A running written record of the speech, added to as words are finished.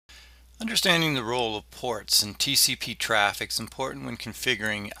Understanding the role of ports in TCP traffic is important when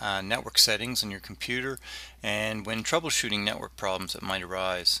configuring network settings on your computer and when troubleshooting network problems that might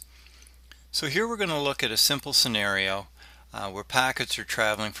arise. So here we're going to look at a simple scenario where packets are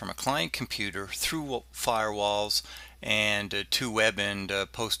traveling from a client computer through firewalls and to web and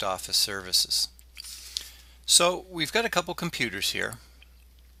post office services. So we've got a couple computers here,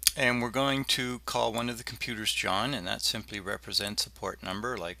 and we're going to call one of the computers John, and that simply represents a port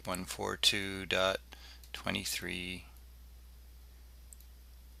number like 142.23.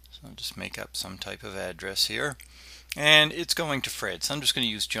 So I'll just make up some type of address here. And it's going to Fred, so I'm just going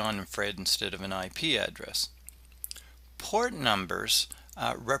to use John and Fred instead of an IP address. Port numbers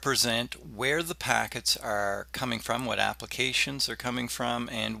represent where the packets are coming from, what applications they're coming from,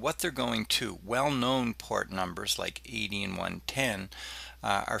 and what they're going to. Well-known port numbers like 80 and 110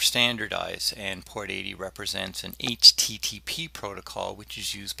 are standardized, and port 80 represents an HTTP protocol which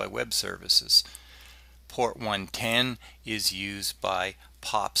is used by web services. Port 110 is used by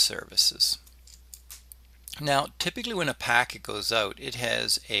POP services. Now, typically when a packet goes out, it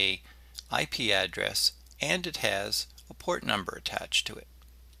has a IP address and it has a port number attached to it.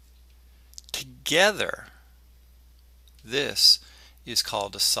 Together, this is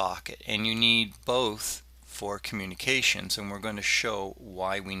called a socket, and you need both for communications, and we're going to show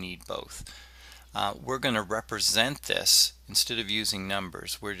why we need both. We're going to represent this instead of using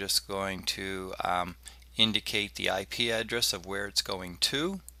numbers. We're just going to indicate the IP address of where it's going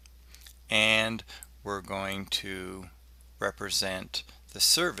to, and we're going to represent the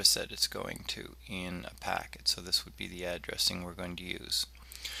service that it's going to in a packet. So this would be the addressing we're going to use.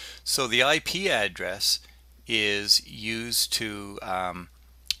 So the IP address is used to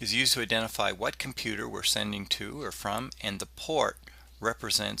identify what computer we're sending to or from, and the port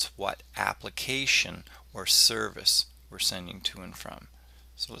represents what application or service we're sending to and from.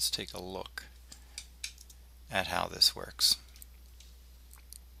 So let's take a look at how this works.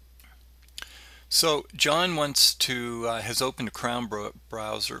 So John has opened a Chrome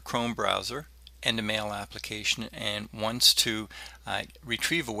browser and a mail application, and wants to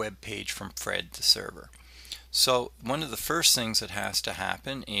retrieve a web page from Fred, the server. So one of the first things that has to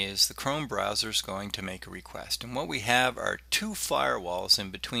happen is the Chrome browser is going to make a request, and what we have are two firewalls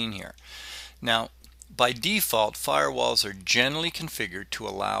in between here. Now, by default, firewalls are generally configured to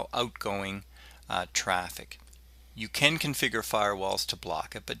allow outgoing traffic. You can configure firewalls to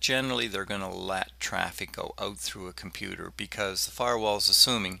block it, but generally they're going to let traffic go out through a computer because the firewall is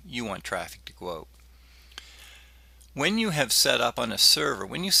assuming you want traffic to go out. When you have set up on a server,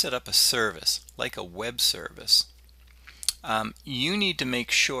 when you set up a service like a web service, you need to make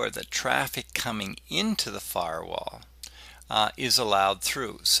sure that traffic coming into the firewall is allowed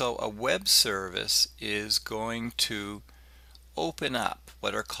through. So a web service is going to open up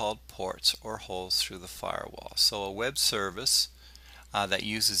what are called ports or holes through the firewall. So a web service that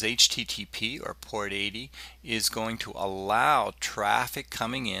uses HTTP or port 80 is going to allow traffic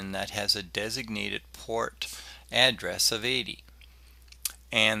coming in that has a designated port address of 80.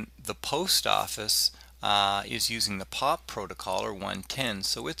 And the post office is using the POP protocol or 110,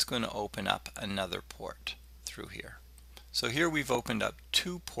 so it's going to open up another port through here. So here we've opened up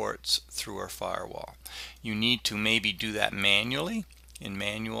two ports through our firewall. You need to maybe do that manually in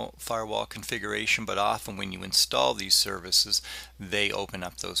manual firewall configuration, but often when you install these services, they open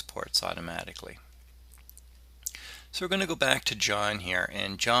up those ports automatically. So we're going to go back to John here,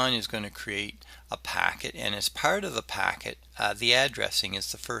 and John is going to create a packet, and as part of the packet, the addressing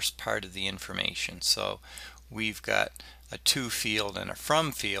is the first part of the information. So we've got a to field and a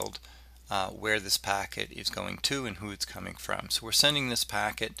from field where this packet is going to and who it's coming from. So we're sending this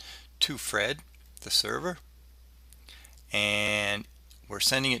packet to Fred, the server, and we're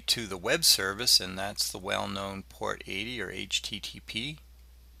sending it to the web service, and that's the well-known port 80 or HTTP.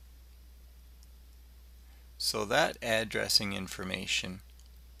 So that addressing information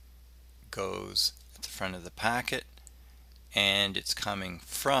goes at the front of the packet, and it's coming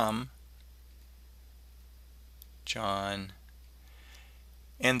from John.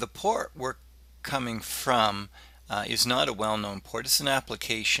 And the port we're coming from is not a well-known port, it's an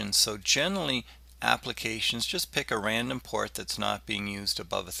application. So generally applications just pick a random port that's not being used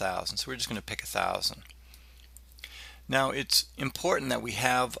above 1,000. So we're just going to pick 1,000. Now it's important that we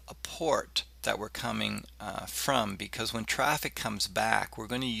have a port that we're coming from, because when traffic comes back, we're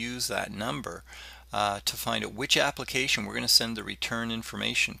going to use that number to find out which application we're going to send the return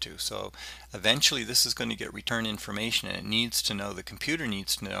information to. So eventually this is going to get return information, and it needs to know, the computer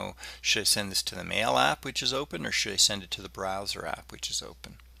needs to know, should I send this to the mail app which is open, or should I send it to the browser app which is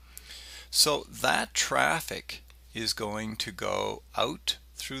open? So that traffic is going to go out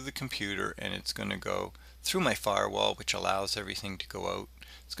through the computer, and it's going to go through my firewall, which allows everything to go out.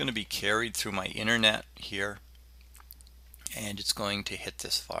 It's going to be carried through my internet here, and it's going to hit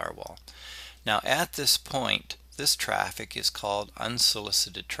this firewall. Now at this point, this traffic is called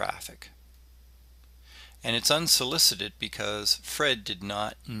unsolicited traffic. And it's unsolicited because Fred did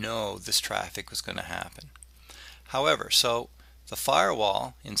not know this traffic was going to happen. However, so the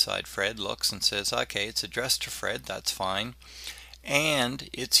firewall inside Fred looks and says, okay, it's addressed to Fred, that's fine. And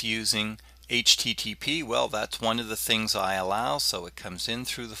it's using HTTP. Well, that's one of the things I allow, so it comes in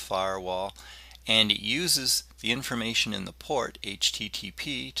through the firewall, and it uses the information in the port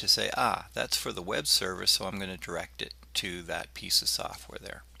HTTP to say, that's for the web server, so I'm going to direct it to that piece of software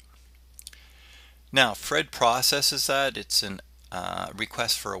there. Now Fred processes that. It's a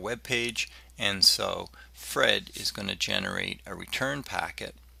request for a web page, and so Fred is going to generate a return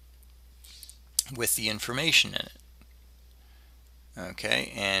packet with the information in it.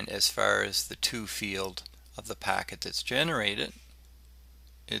 Okay, and as far as the to field of the packet that's generated,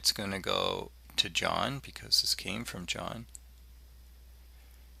 it's going to go to John because this came from John.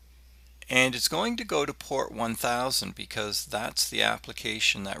 And it's going to go to port 1000 because that's the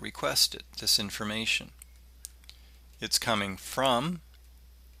application that requested this information. It's coming from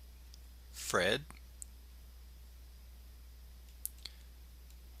Fred,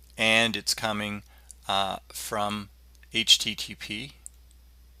 and it's coming from HTTP.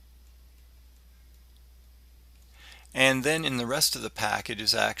 And then in the rest of the packet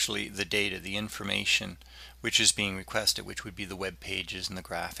is actually the data, the information which is being requested, which would be the web pages and the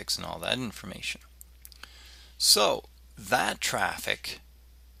graphics and all that information. So that traffic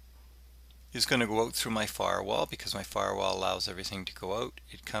is going to go out through my firewall because my firewall allows everything to go out.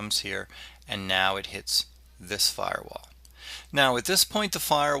 It comes here, and now it hits this firewall. Now at this point the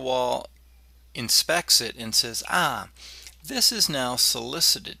firewall inspects it and says, this is now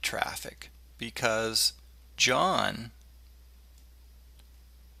solicited traffic because John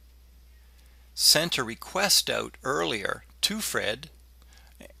sent a request out earlier to Fred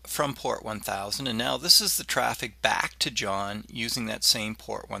from port 1000, and now this is the traffic back to John using that same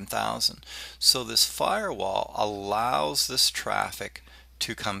port 1000. So this firewall allows this traffic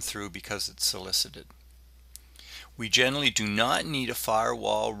to come through because it's solicited. We generally do not need a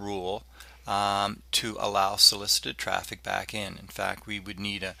firewall rule to allow solicited traffic back in. In fact, we would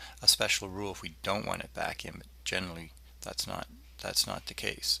need a special rule if we don't want it back in, but generally that's not the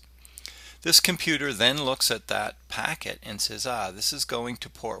case. This computer then looks at that packet and says, this is going to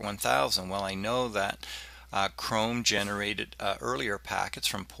port 1000. Well, I know that Chrome generated earlier packets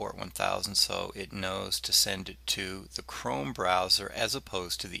from port 1000, so it knows to send it to the Chrome browser as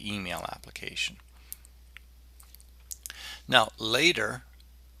opposed to the email application. Now later,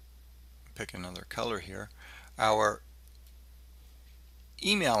 pick another color here, our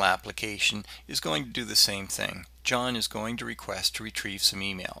email application is going to do the same thing. John is going to request to retrieve some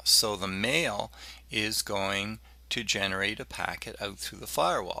email. So the mail is going to generate a packet out through the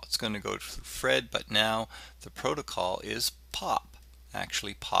firewall. It's going to go through Fred, but now the protocol is POP,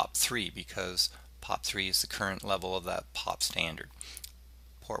 actually POP3, because POP3 is the current level of that POP standard,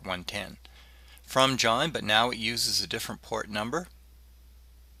 port 110. From John, but now it uses a different port number.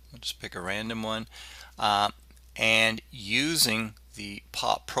 I'll just pick a random one, and using the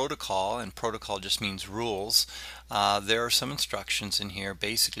POP protocol, and protocol just means rules, there are some instructions in here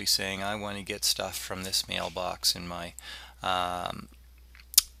basically saying I want to get stuff from this mailbox in my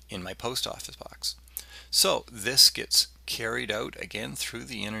post office box. So this gets carried out again through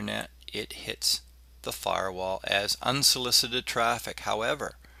the internet. It hits the firewall as unsolicited traffic.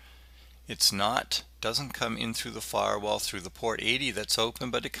 However, it's doesn't come in through the firewall through the port 80 that's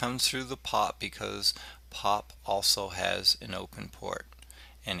open, but it comes through the POP because POP also has an open port,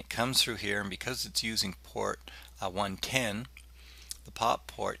 and it comes through here, and because it's using port 110, the POP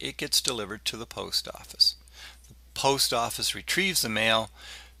port, it gets delivered to the post office. The post office retrieves the mail,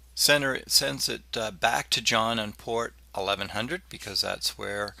 sends it back to John on port 1100 because that's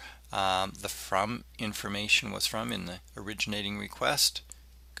where the from information was from in the originating request.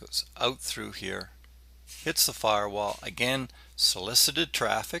 Goes out through here, hits the firewall, again solicited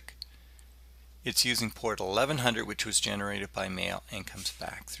traffic. It's using port 1100, which was generated by mail, and comes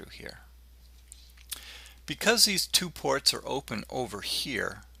back through here. Because these two ports are open over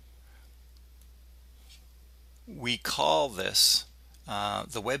here, we call this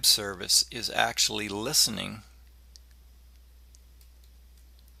the web service is actually listening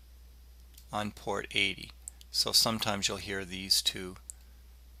on port 80. So sometimes you'll hear these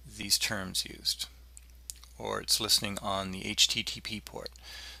terms used, or it's listening on the HTTP port.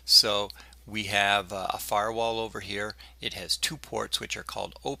 So We have a firewall over here. It has two ports which are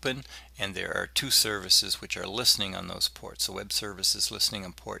called open, and there are two services which are listening on those ports. The web service is listening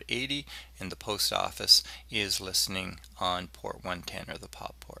on port 80, and the post office is listening on port 110, or the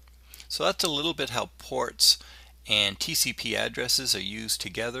POP port. So that's a little bit how ports and TCP addresses are used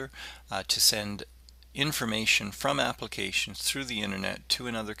together to send information from applications through the internet to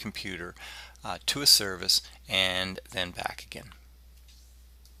another computer, to a service, and then back again.